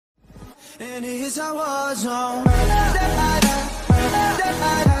And here's a war zone.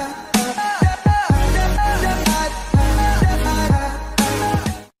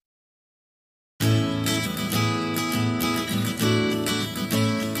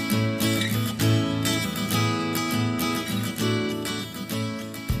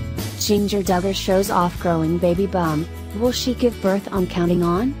 Jinger Duggar shows off growing baby bump. Will she give birth on Counting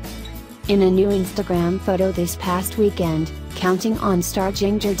On? In a new Instagram photo this past weekend, Counting On star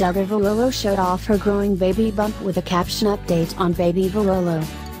Jinger Vuolo showed off her growing baby bump with a caption update on baby Vuolo.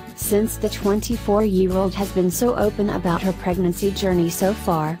 Since the 24-year-old has been so open about her pregnancy journey so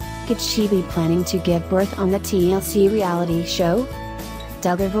far, could she be planning to give birth on the TLC reality show?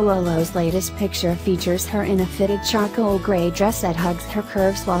 Duggar Vuolo's latest picture features her in a fitted charcoal gray dress that hugs her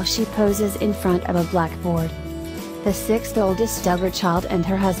curves while she poses in front of a blackboard. The sixth oldest Duggar child and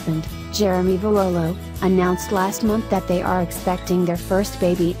her husband, Jeremy Vuolo, announced last month that they are expecting their first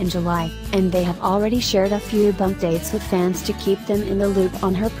baby in July, and they have already shared a few bump dates with fans to keep them in the loop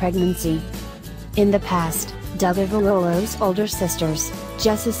on her pregnancy. In the past, Duggar Vuolo's older sisters,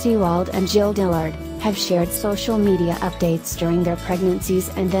 Seewald and Jinger duggar, have shared social media updates during their pregnancies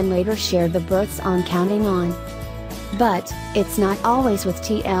and then later shared the births on Counting On. But, it's not always with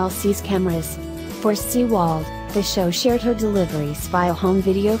TLC's cameras. For Seewald, the show shared her deliveries via home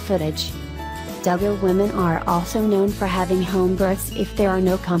video footage. Duggar women are also known for having home births if there are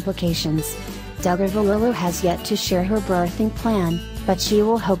no complications. Duggar Vuolo has yet to share her birthing plan, but she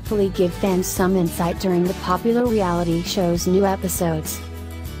will hopefully give fans some insight during the popular reality show's new episodes.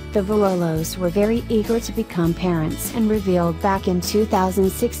 The Vuolos were very eager to become parents and revealed back in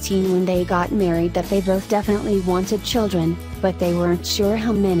 2016 when they got married that they both definitely wanted children, but they weren't sure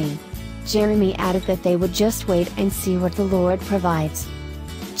how many. Jeremy added that they would just wait and see what the Lord provides.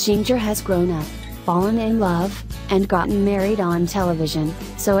 Jinger has grown up, fallen in love, and gotten married on television,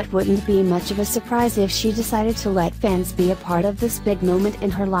 so it wouldn't be much of a surprise if she decided to let fans be a part of this big moment in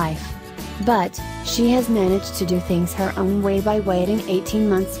her life. But, she has managed to do things her own way by waiting 18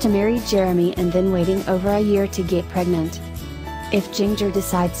 months to marry Jeremy and then waiting over a year to get pregnant. If Jinger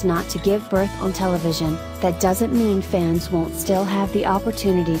decides not to give birth on television, that doesn't mean fans won't still have the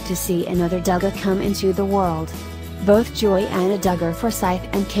opportunity to see another Duggar come into the world. Both Joanna Duggar Forsyth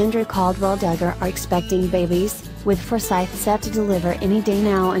and Kendra Caldwell Duggar are expecting babies, with Forsyth set to deliver any day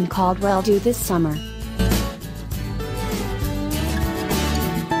now and Caldwell due this summer.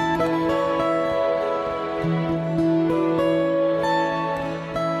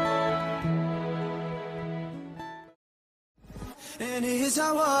 And here's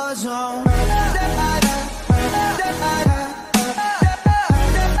a war zone.